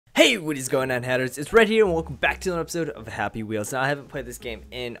Hey, what is going on, Hatters? It's Red here, and welcome back to another episode of Happy Wheels. Now, I haven't played this game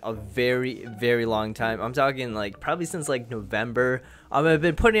in a very long time. I'm talking like probably since like November. I've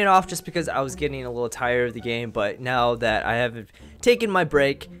been putting it off just because I was getting a little tired of the game, but now that I have taken my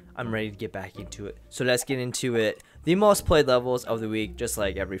break, I'm ready to get back into it. So let's get into it. The most played levels of the week, just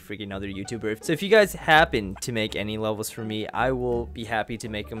like every freaking other YouTuber. So if you guys happen to make any levels for me, I will be happy to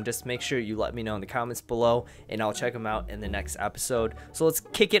make them. Just make sure you let me know in the comments below, and I'll check them out in the next episode. So let's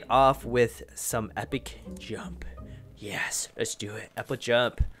kick it off with some epic jump. Yes, let's do it. Epic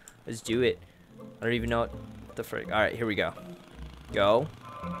jump. Let's do it. I don't even know what the frick. All right, here we go. Go.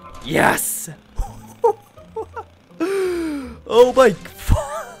 Yes. Oh my.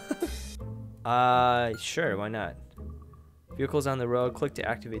 Sure, why not? Vehicles on the road, click to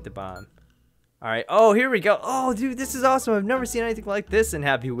activate the bomb. Alright, oh, here we go. Oh, dude, this is awesome. I've never seen anything like this in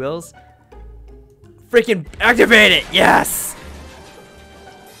Happy Wheels. Freaking activate it! Yes!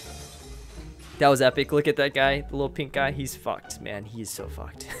 That was epic. Look at that guy, the little pink guy. He's fucked, man. He's so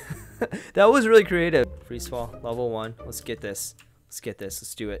fucked. That was really creative. Freeze fall, level 1. Let's get this. Let's get this.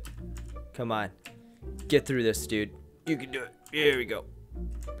 Let's do it. Come on. Get through this, dude. You can do it. Here we go.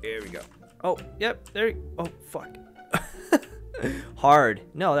 Here we go. Oh, yep. There. Oh, fuck. Hard.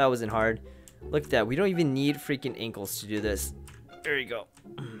 No, that wasn't hard. Look at that. We don't even need freaking ankles to do this. There you go.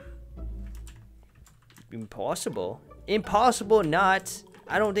 Impossible. Impossible not.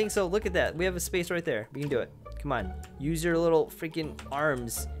 I don't think so. Look at that. We have a space right there. We can do it. Come on. Use your little freaking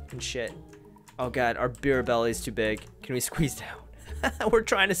arms and shit. Oh, God. Our beer belly is too big. Can we squeeze down? We're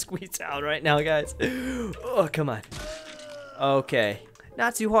trying to squeeze down right now, guys. Oh, come on. Okay.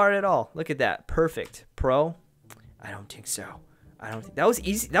 Not too hard at all. Look at that. Perfect. Pro? I don't think so. I don't think that was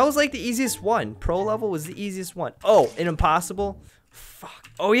easy. That was like the easiest one. Pro level was the easiest one. Oh, and impossible? Fuck.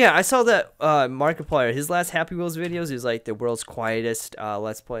 Oh yeah, I saw that Markiplier, his last Happy Wheels videos, he was like the world's quietest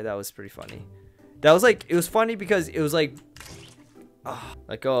let's play. That was pretty funny. That was like, it was funny because it was like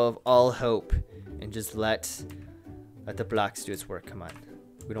let go of all hope and just let the blocks do its work. Come on.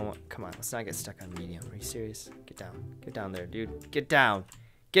 We don't want, come on, let's not get stuck on medium. Are you serious? Get down. Get down there, dude. Get down.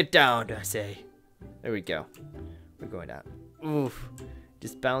 Get down, I say. There we go. We're going down. Oof.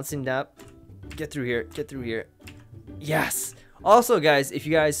 Just bouncing up. Get through here. Get through here. Yes. Also, guys, if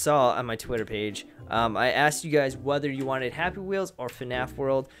you guys saw on my Twitter page, I asked you guys whether you wanted Happy Wheels or FNAF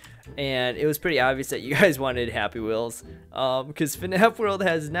World, and it was pretty obvious that you guys wanted Happy Wheels, because FNAF World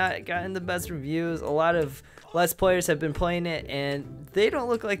has not gotten the best reviews. A lot of Let's Players have been playing it, and they don't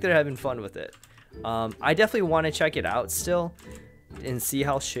look like they're having fun with it. I definitely want to check it out still and see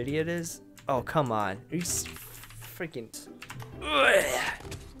how shitty it is. Oh, come on. Are you freaking...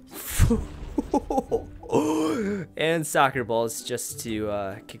 And soccer balls just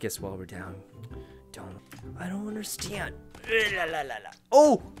to kick us while we're down. I don't understand.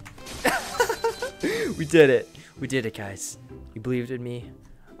 Oh! We did it. We did it, guys. You believed in me.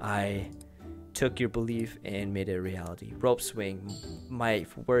 I took your belief and made it a reality. Rope swing. My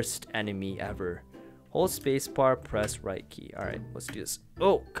worst enemy ever. Hold spacebar, press right key. Alright, let's do this.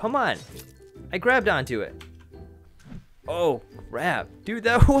 Oh, come on. I grabbed onto it. Oh, crap. Dude,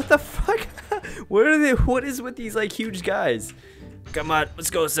 that, what the fuck? What is with these, like, huge guys? Come on, let's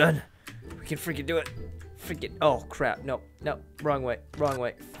go, son. We can freaking do it. Freaking, oh, crap. No, no, wrong way, wrong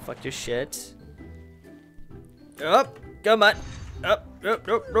way. Fuck your shit. Up, come on. Up,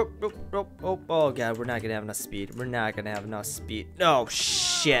 oh, God, we're not gonna have enough speed. We're not gonna have enough speed. No,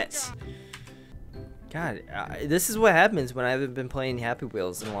 shit. God, this is what happens when I haven't been playing Happy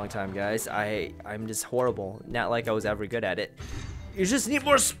Wheels in a long time, guys. I'm just horrible. Not like I was ever good at it. You just need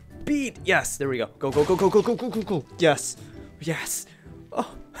more speed. Yes, there we go. Go, go, go, go, go, go, go, go, go. Yes, yes.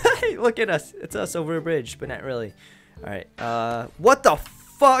 Oh, hey, look at us. It's us over a bridge, but not really. All right. What the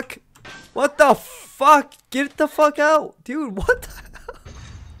fuck? What the fuck? Get the fuck out, dude. What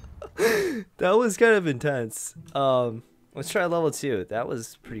the? That was kind of intense. Let's try level 2. That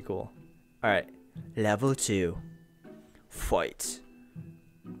was pretty cool. All right. Level 2. Fight.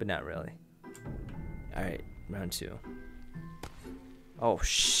 But not really. Alright, round 2. Oh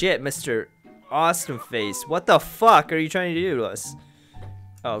shit, Mr. Awesome Face. What the fuck are you trying to do to us?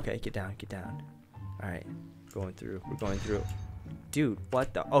 Oh, okay, get down, get down. Alright, going through. We're going through. Dude,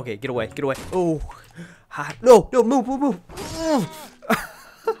 what the? Okay, get away, get away. Oh, hot. No, no, move, move, move.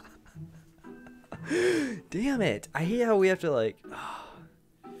 Damn it. I hate how we have to, like.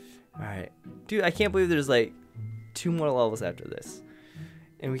 Alright. Dude, I can't believe there's like 2 more levels after this.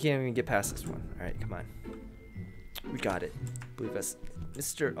 And we can't even get past this one. Alright, come on. We got it. Believe us.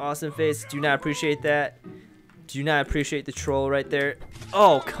 Mr. Awesome Face, do not appreciate that. Do not appreciate the troll right there.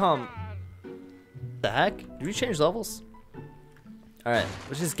 Oh, come. The heck? Did we change levels? All right,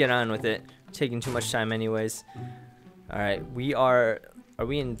 let's just get on with it. Taking too much time anyways. All right, are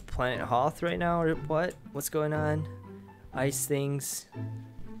we in Planet Hoth right now or what? What's going on? Ice things.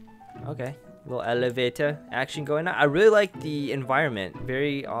 Okay, little elevator action going on. I really like the environment.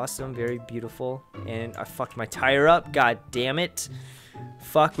 Very awesome, very beautiful. And I fucked my tire up. God damn it.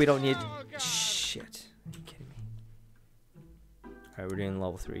 Fuck, we don't need... Shit. Are you kidding me? Alright, we're doing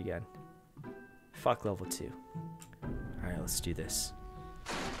level 3 again. Fuck level 2. Alright, let's do this.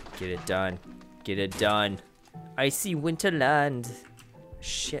 Get it done. Get it done. Icy Winterland.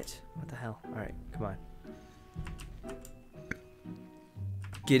 Shit. What the hell? Alright, come on.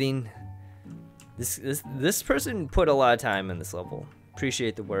 Getting... This person put a lot of time in this level.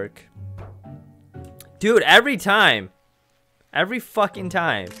 Appreciate the work. Dude, every time. Every fucking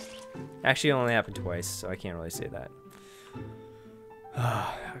time. Actually, it only happened twice, so I can't really say that.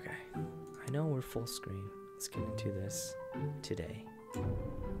 Okay. I know we're full screen. Let's get into this today.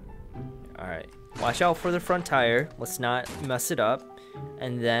 Alright. Watch out for the front tire. Let's not mess it up.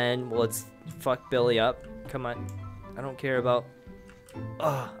 And then let's fuck Billy up. Come on. I don't care about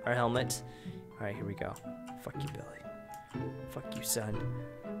our helmet. Alright, here we go. Fuck you, Billy. Fuck you, son.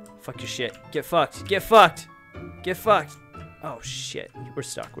 Fuck your shit. Get fucked. Get fucked. Get fucked. Oh, shit. We're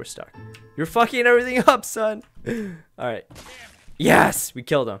stuck. We're stuck. You're fucking everything up, son. Alright. Yes! We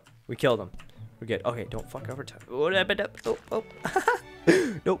killed him. We killed him. We're good. Okay, don't fuck up our tires. Oh, oh.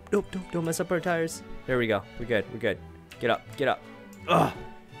 Nope, nope, nope. Don't mess up our tires. There we go. We're good. We're good. Get up. Get up. Ugh.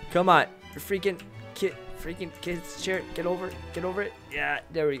 Come on. You're freaking kids chair. Get over it. Get over it. Yeah,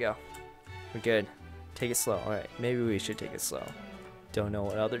 there we go. We're good. Take it slow. Alright, maybe we should take it slow. Don't know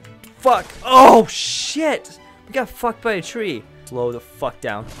what other... Fuck! Oh, shit! We got fucked by a tree. Slow the fuck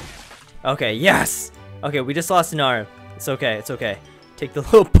down. Okay, yes! Okay, we just lost an arm. It's okay, it's okay. Take the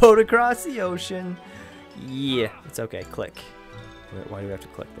little boat across the ocean. Yeah, it's okay. Click. Wait, why do we have to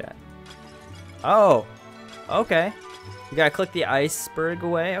click that? Oh! Okay. We gotta click the iceberg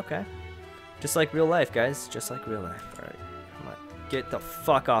away. Okay. Just like real life, guys. Just like real life. Alright, come on. Get the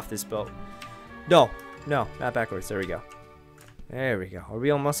fuck off this boat. No, no, not backwards. There we go. There we go. Are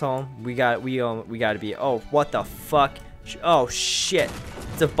we almost home? We gotta be. Oh, what the fuck? Oh shit!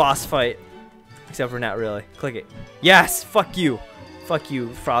 It's a boss fight. Except for not really. Click it. Yes. Fuck you. Fuck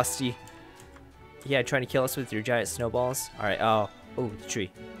you, Frosty. Yeah, trying to kill us with your giant snowballs. All right. Oh, the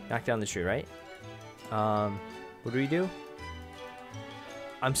tree. Knock down the tree, right? What do we do?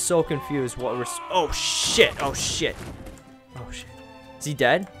 I'm so confused. What we're? Oh shit! Oh shit! Oh shit! Is he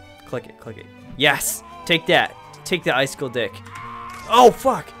dead? Click it. Click it. Yes! Take that! Take the icicle dick. Oh,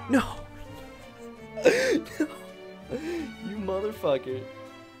 fuck! No! No. You motherfucker.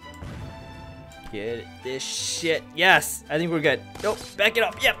 Get this shit. Yes! I think we're good. Nope. Back it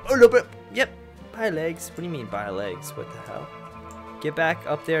up. Yep. Oh, no, but... Yep. By legs. What do you mean by legs? What the hell? Get back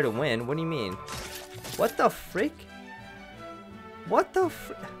up there to win. What do you mean? What the frick? What the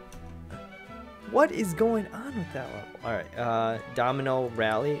frick? What is going on with that level? Alright, Domino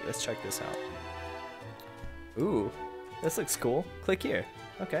Rally. Let's check this out. Ooh, this looks cool. Click here.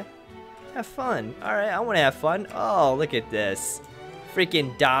 Okay. Have fun. Alright, I want to have fun. Oh, look at this.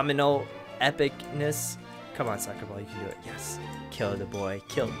 Freaking domino epicness. Come on, soccer ball, you can do it. Yes. Kill the boy.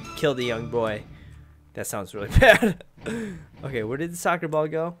 Kill the young boy. That sounds really bad. Okay, where did the soccer ball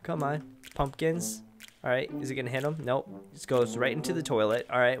go? Come on. Pumpkins. Alright, is it going to hit him? Nope. Just goes right into the toilet.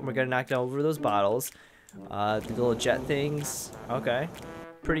 Alright, we're going to knock down over those bottles. The little jet things. Okay.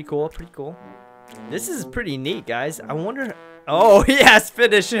 Pretty cool, pretty cool. This is pretty neat, guys. I wonder... Oh, yes!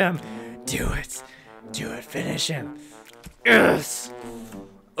 Finish him! Do it! Do it! Finish him! Yes!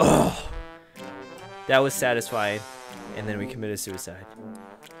 Oh! That was satisfying. And then we committed suicide.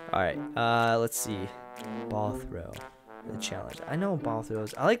 Alright, let's see. Ball throw. The challenge. I know ball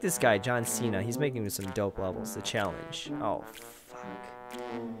throws. I like this guy, John Cena. He's making some dope levels. The challenge. Oh, fuck.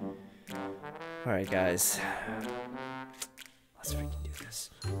 Alright, guys. Let's freaking do this.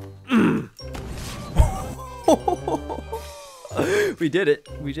 We did it.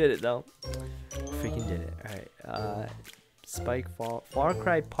 We did it, though. Freaking did it. Alright. Spike Far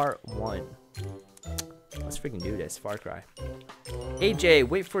Cry Part 1. Let's freaking do this. Far Cry. AJ,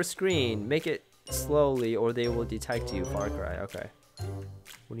 wait for screen. Make it slowly or they will detect you. Far Cry. Okay.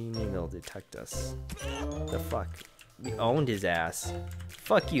 What do you mean they'll detect us? The fuck? We owned his ass.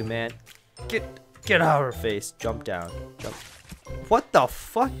 Fuck you, man. Get out of our face. Jump down. Jump. What the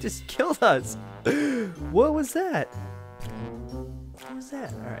fuck just killed us? What was that? What was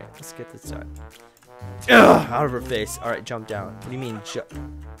that? Alright, let's get this done. Ugh, out of her face. Alright, jump down. What do you mean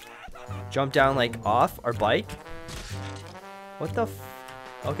jump down like off our bike? What the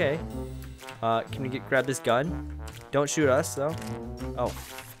f... Okay. Can we grab this gun? Don't shoot us though. Oh,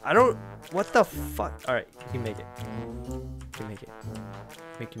 I don't. What the fuck? All right, you can make it. You can make it.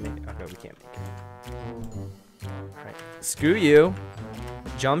 We can make it. Okay, we can't make it. All right. Screw you.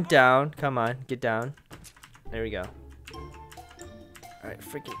 Jump down. Come on, get down. There we go. All right,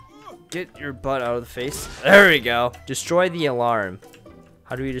 freaking get your butt out of the face. There we go. Destroy the alarm.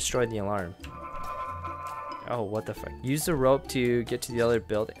 How do we destroy the alarm? Oh, what the fuck? Use the rope to get to the other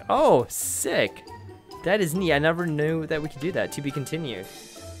building. Oh, sick. That is neat. I never knew that we could do that. To be continued.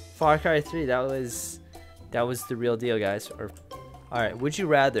 Far Cry 3. That was the real deal, guys. All right. Would you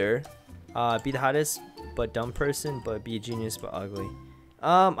rather be the hottest but dumb person, but be a genius but ugly?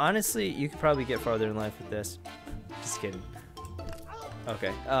 Honestly, you could probably get farther in life with this. Just kidding.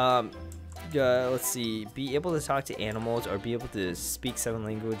 Okay. Let's see. Be able to talk to animals or be able to speak 7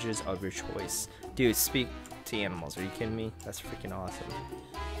 languages of your choice. Dude, speak to animals. Are you kidding me? That's freaking awesome.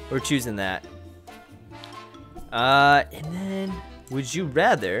 We're choosing that. And then, would you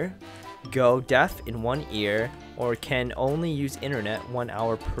rather go deaf in 1 ear or can only use internet 1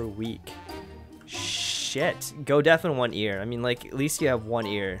 hour per week? Shit. Go deaf in 1 ear. I mean, like, at least you have 1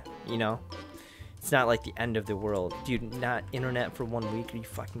 ear, you know? It's not like the end of the world. Dude, not internet for 1 week? Are you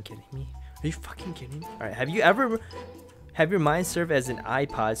fucking kidding me? Are you fucking kidding me? Alright, have you ever... Have your mind serve as an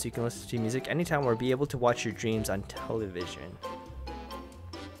iPod so you can listen to music anytime or be able to watch your dreams on television?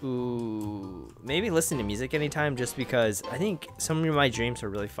 Ooh, maybe listen to music anytime just because I think some of my dreams are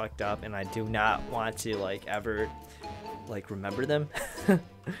really fucked up and I do not want to like ever like remember them.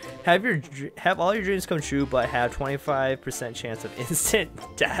 Have all your dreams come true but have 25% chance of instant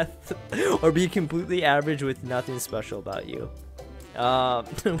death or be completely average with nothing special about you.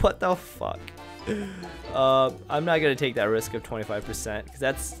 What the fuck? I'm not gonna take that risk of 25% because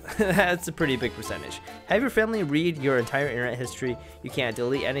that's a pretty big percentage. Have your family read your entire internet history. You can't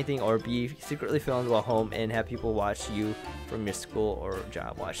delete anything or be secretly filmed while home and have people watch you from your school or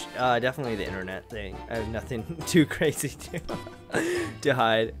job. Watch. Definitely the internet thing. I have nothing too crazy to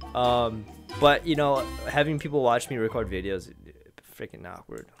hide. But you know, having people watch me record videos, freaking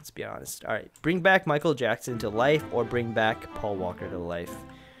awkward. Let's be honest. All right, bring back Michael Jackson to life or bring back Paul Walker to life.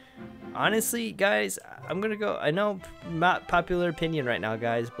 Honestly, guys, I'm gonna go. I know not popular opinion right now,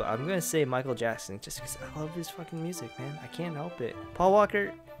 guys, but I'm gonna say Michael Jackson just because I love his fucking music, man. I can't help it. Paul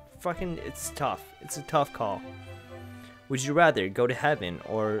Walker, fucking, it's tough. It's a tough call. Would you rather go to heaven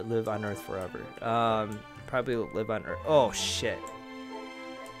or live on Earth forever? Probably live on Earth. Oh shit.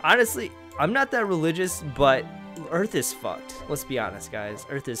 Honestly, I'm not that religious, but Earth is fucked. Let's be honest, guys.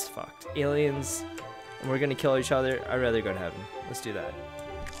 Earth is fucked. Aliens, and we're gonna kill each other. I'd rather go to heaven. Let's do that.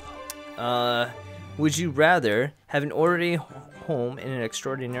 Would you rather have an ordinary home in an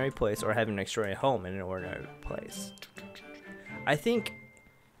extraordinary place or have an extraordinary home in an ordinary place? I think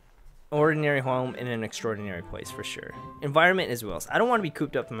ordinary home in an extraordinary place for sure. Environment as well. So I don't want to be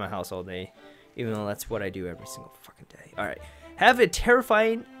cooped up in my house all day, even though that's what I do every single fucking day. All right. Have a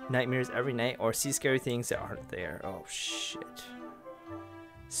terrifying nightmares every night or see scary things that aren't there. Oh shit.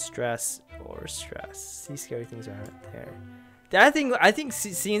 Stress or stress. See scary things that aren't there. I think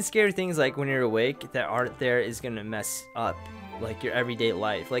seeing scary things like when you're awake that aren't there is gonna mess up like your everyday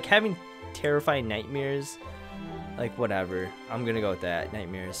life. Like having terrifying nightmares, like whatever. I'm gonna go with that.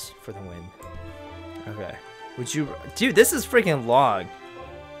 Nightmares for the win. Okay. Would you, dude? This is freaking long.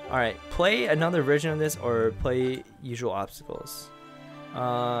 All right, play another version of this or play usual obstacles.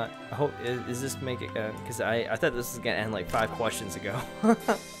 I hope is this make it because I thought this was gonna end like 5 questions ago.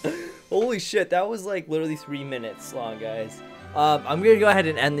 Holy shit, that was like literally 3 minutes long, guys. I'm gonna go ahead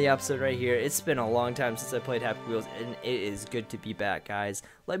and end the episode right here. It's been a long time since I played Happy Wheels, and it is good to be back, guys.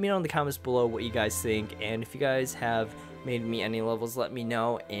 Let me know in the comments below what you guys think, and if you guys have made me any levels, let me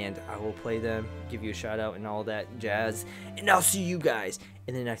know, and I will play them, give you a shout out, and all that jazz. And I'll see you guys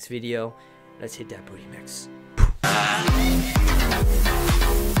in the next video. Let's hit that booty mix.